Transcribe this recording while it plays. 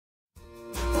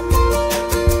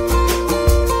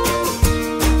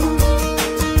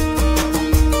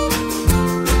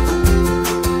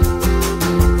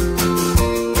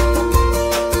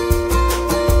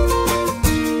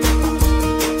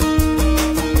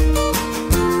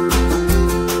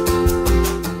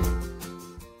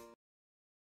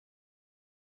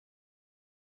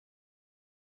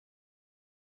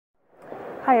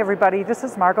everybody, this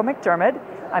is Margo McDermed.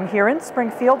 I'm here in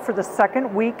Springfield for the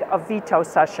second week of veto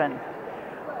session.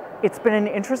 It's been an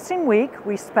interesting week.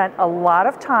 We spent a lot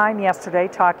of time yesterday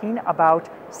talking about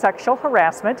sexual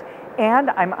harassment,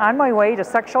 and I'm on my way to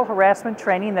sexual harassment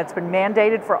training that's been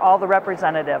mandated for all the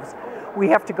representatives. We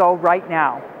have to go right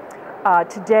now.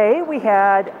 Today we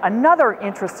had another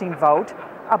interesting vote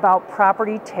about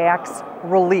property tax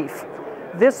relief.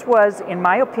 This was, in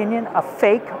my opinion, a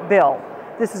fake bill.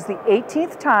 This is the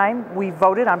 18th time we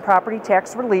voted on property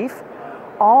tax relief.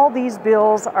 All these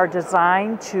bills are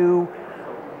designed to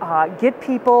get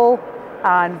people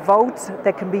on votes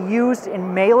that can be used in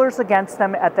mailers against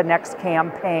them at the next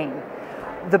campaign.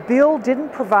 The bill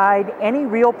didn't provide any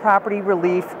real property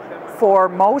relief for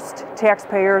most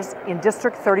taxpayers in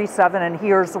District 37, and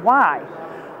here's why.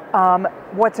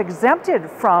 What's exempted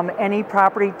from any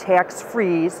property tax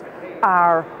freeze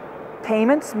are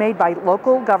payments made by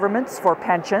local governments for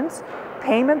pensions,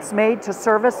 payments made to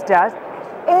service debt,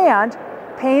 and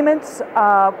payments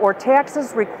or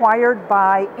taxes required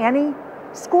by any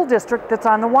school district that's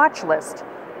on the watch list.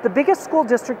 The biggest school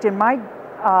district in my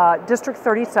District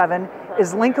 37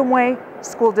 is Lincoln Way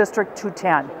School District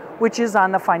 210, which is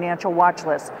on the financial watch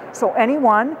list. So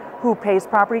anyone who pays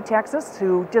property taxes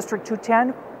to District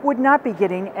 210 would not be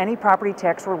getting any property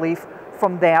tax relief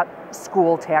from that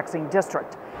school taxing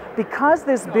district. Because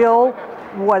this bill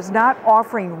was not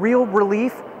offering real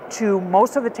relief to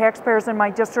most of the taxpayers in my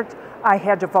district, I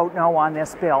had to vote no on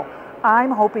this bill.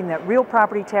 I'm hoping that real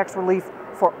property tax relief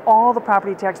for all the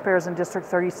property taxpayers in District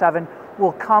 37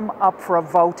 will come up for a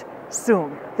vote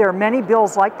soon. There are many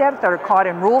bills like that that are caught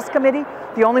in Rules Committee.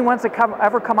 The only ones that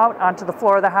ever come out onto the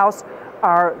floor of the House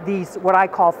are these, what I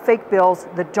call fake bills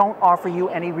that don't offer you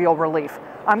any real relief.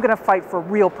 I'm going to fight for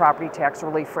real property tax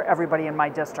relief for everybody in my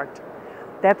district.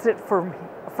 That's it for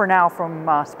now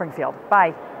from Springfield.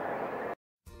 Bye.